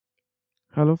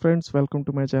Hello friends, welcome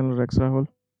to my channel Rex Rahul.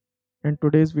 In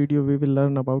today's video we will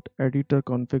learn about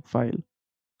Editorconfig file,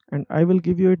 and I will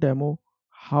give you a demo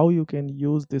how you can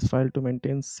use this file to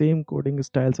maintain same coding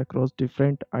styles across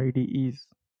different IDEs.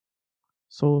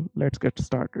 So let's get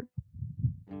started.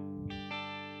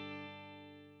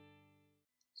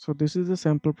 So this is a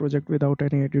sample project without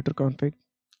any editor config.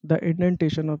 The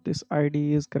indentation of this IDE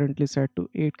is currently set to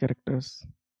 8 characters,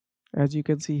 as you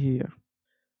can see here.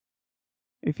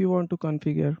 If you want to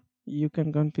configure, you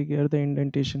can configure the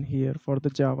indentation here for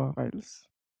the Java files.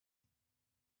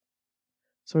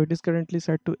 So it is currently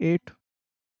set to 8.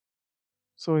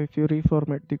 So if you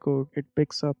reformat the code, it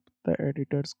picks up the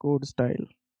editor's code style.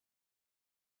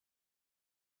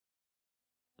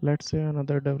 Let's say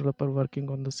another developer working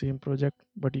on the same project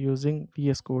but using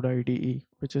VS Code IDE,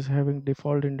 which is having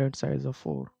default indent size of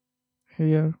 4.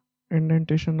 Here,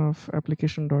 indentation of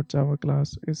application.java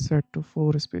class is set to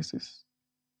 4 spaces.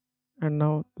 And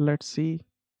now let's see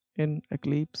in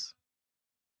Eclipse.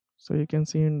 So you can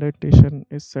see indentation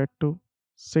is set to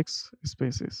 6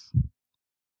 spaces.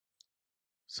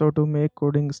 So to make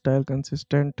coding style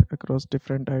consistent across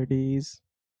different IDEs,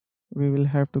 we will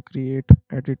have to create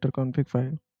editor config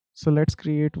file. So let's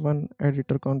create one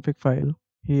editor config file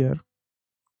here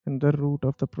in the root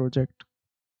of the project.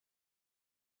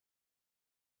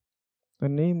 The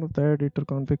name of the editor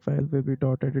config file will be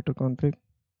 .editorconfig.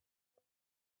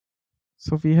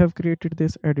 So we have created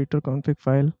this editor config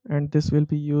file, and this will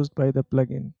be used by the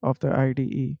plugin of the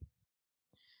IDE.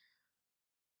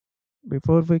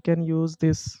 Before we can use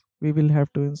this, we will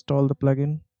have to install the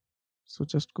plugin. So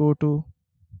just go to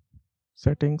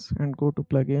settings and go to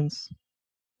plugins,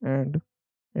 and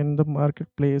in the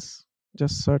marketplace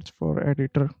just search for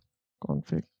editor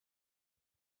config.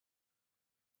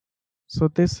 So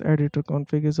this editor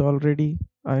config is already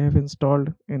I have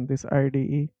installed in this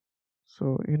IDE.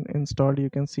 So in installed you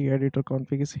can see editor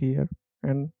config is here,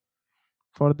 and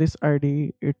for this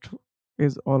IDE it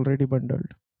is already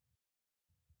bundled.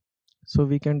 So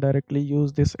we can directly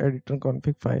use this editor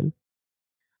config file.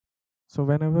 So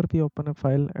whenever we open a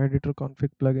file, editor config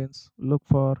plugins, look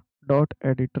for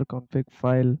 .editor config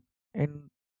file in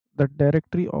the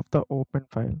directory of the open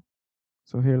file.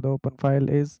 So here the open file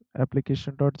is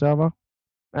application.java,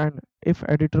 and if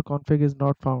editor config is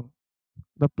not found,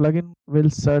 the plugin will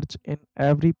search in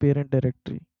every parent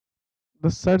directory.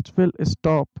 The search will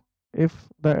stop if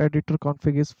the editor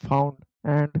config is found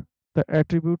and the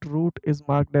attribute root is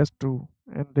marked as true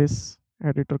in this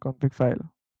editor config file.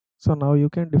 So now you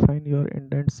can define your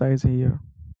indent size here.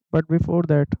 But before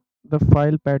that, the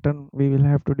file pattern we will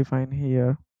have to define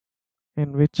here,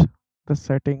 in which the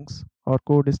settings or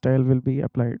code style will be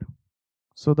applied.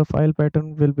 So the file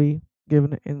pattern will be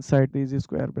given inside these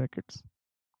square brackets.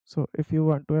 So if you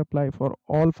want to apply for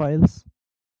all files,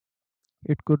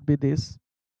 it could be this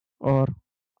or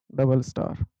double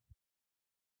star.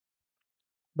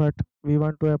 But we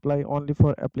want to apply only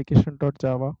for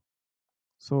application.java,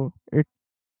 so it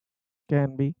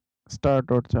can be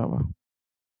star.java.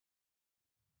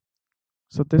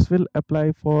 So this will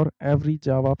apply for every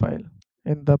Java file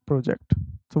in the project.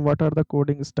 So what are the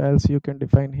coding styles you can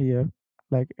define here?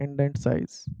 Like indent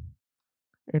size.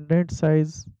 Indent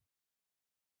size,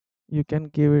 you can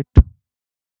give it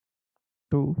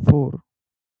to 4.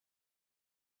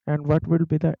 And what will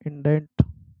be the indent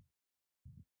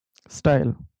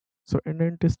style? So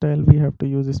indent style we have to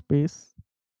use space.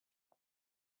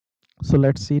 So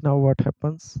let's see now what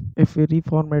happens if we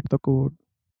reformat the code.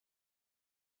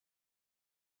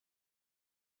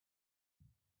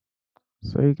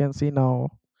 So you can see now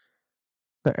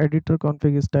the editor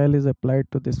config style is applied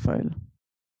to this file.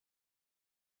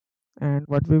 And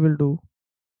what we will do,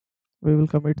 we will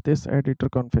commit this editor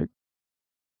config.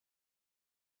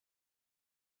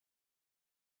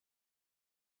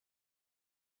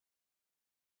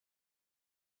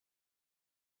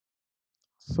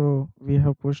 So we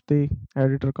have pushed the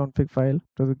editor config file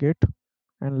to the git,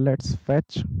 and let's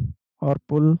fetch or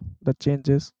pull the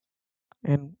changes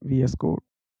in VS Code.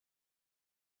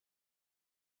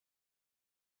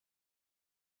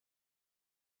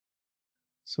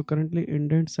 So currently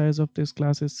indent size of this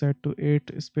class is set to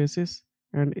 8 spaces,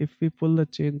 and if we pull the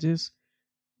changes,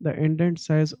 the indent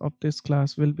size of this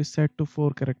class will be set to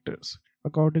 4 characters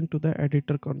according to the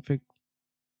editor config.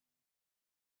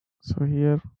 So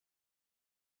here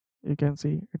you can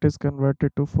see it is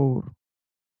converted to 4.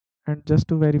 And just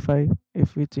to verify,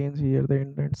 if we change here the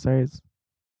indent size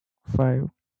 5,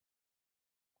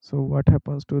 so what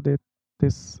happens to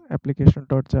this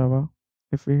application.java?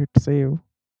 If we hit save,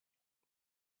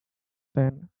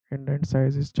 then indent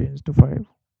size is changed to 5.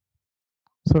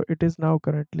 So it is now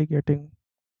currently getting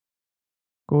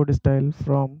code style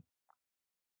from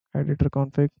editor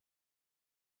config.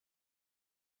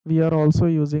 We are also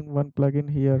using one plugin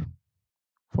here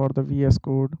for the VS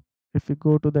Code. If you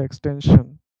go to the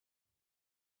extension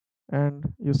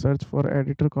and you search for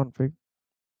editor config,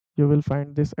 you will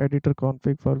find this editor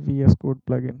config for VS Code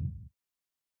plugin,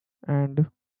 and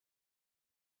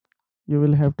you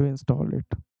will have to install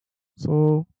it.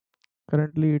 So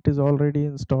currently it is already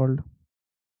installed.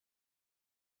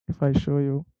 If I show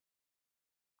you,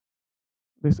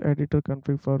 this editor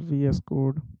config for VS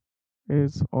Code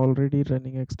is already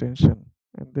running extension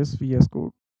in this VS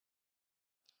Code.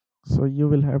 So you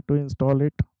will have to install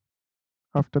it.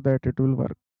 After that it will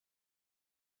work.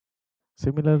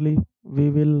 Similarly, we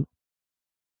will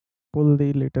pull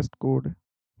the latest code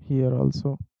here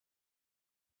also.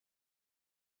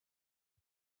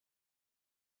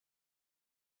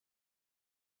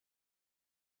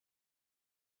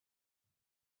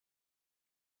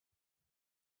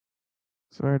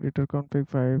 So editor config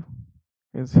 5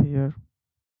 is here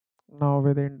now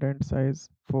with indent size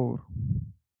 4,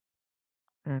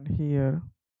 and here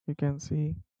you can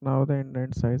see now the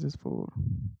indent size is 4.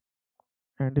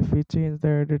 And if we change the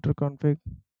editor config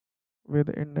with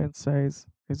indent size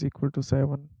is equal to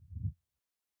 7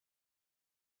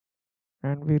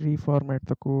 and we reformat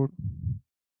the code,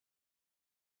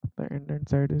 the indent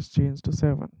size is changed to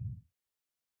 7.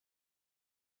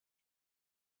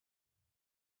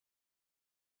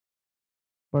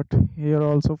 But here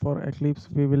also for Eclipse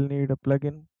we will need a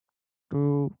plugin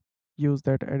to use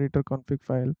that editor config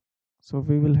file. So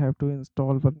we will have to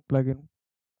install one plugin.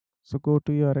 So go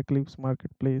to your Eclipse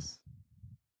marketplace,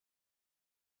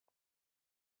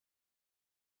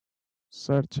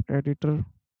 search editor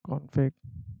config.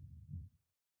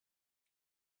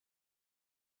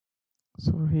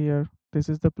 So here this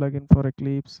is the plugin for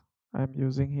Eclipse I'm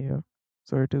using here.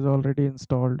 So it is already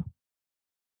installed.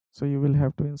 So you will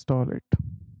have to install it.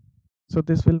 So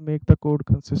this will make the code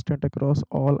consistent across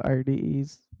all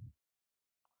IDEs.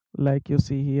 Like you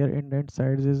see here, indent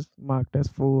size is marked as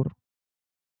 4.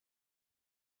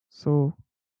 So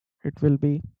it will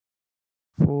be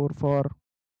 4 for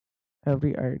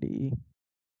every IDE.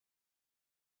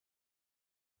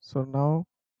 So now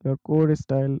your code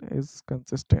style is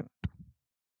consistent.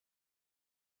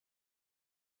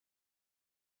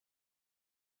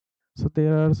 So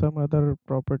there are some other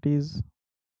properties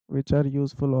which are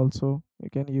useful also. You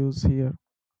can use here.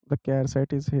 The char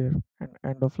set is here, and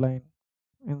end of line,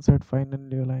 insert final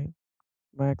new line,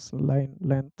 max line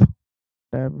length,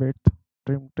 tab width,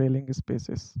 trim trailing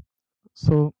spaces.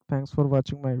 So thanks for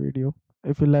watching my video.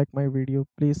 If you like my video,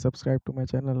 please subscribe to my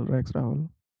channel Rex Rahul.